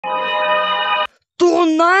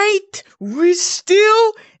Tonight, we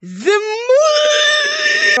steal the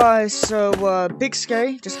moon! Guys, so, Big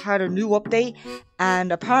Scary just had a new update,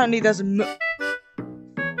 and apparently there's a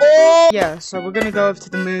Oh! Yeah, so we're gonna go over to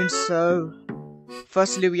the moon, so...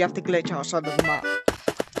 Firstly, we have to glitch outside of the map.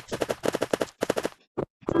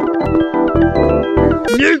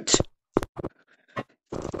 Newt!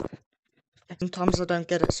 Sometimes I don't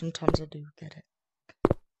get it, sometimes I do get it.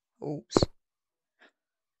 Oops.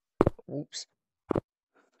 Oops.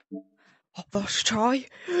 Let's try.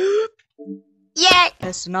 Yeah!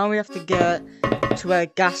 Okay, so now we have to get to where a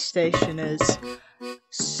gas station is.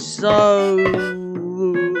 So...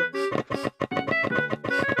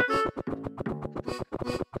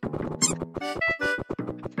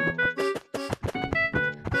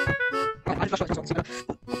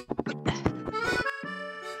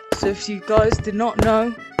 So if you guys did not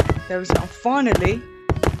know, there is now finally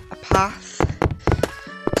a path.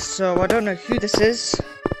 So I don't know who this is.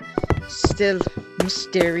 Still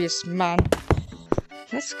mysterious man.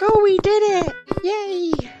 Let's go, we did it!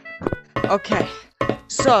 Yay! Okay,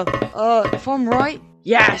 so if I'm right,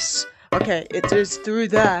 yes! Okay, it is through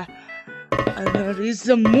there. And that is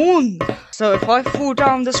the moon. So if I fall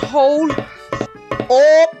down this hole,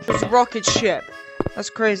 oh, there's a rocket ship. That's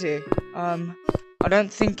crazy. I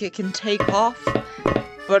don't think it can take off,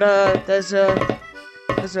 but there's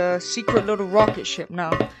a secret little rocket ship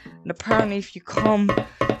now, and apparently if you come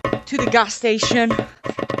to the gas station,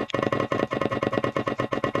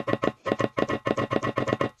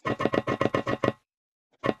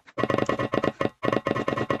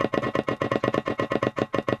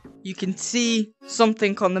 you can see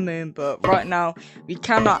something on the moon. But right now we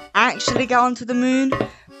cannot actually get onto the moon,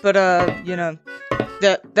 but you know,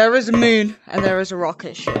 there is a moon and there is a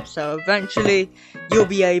rocket ship, so eventually you'll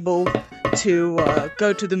be able to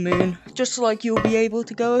go to the moon, just like you'll be able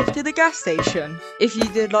to go over to the gas station. If you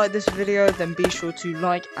did like this video, then be sure to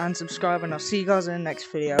like and subscribe, and I'll see you guys in the next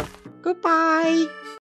video. Goodbye!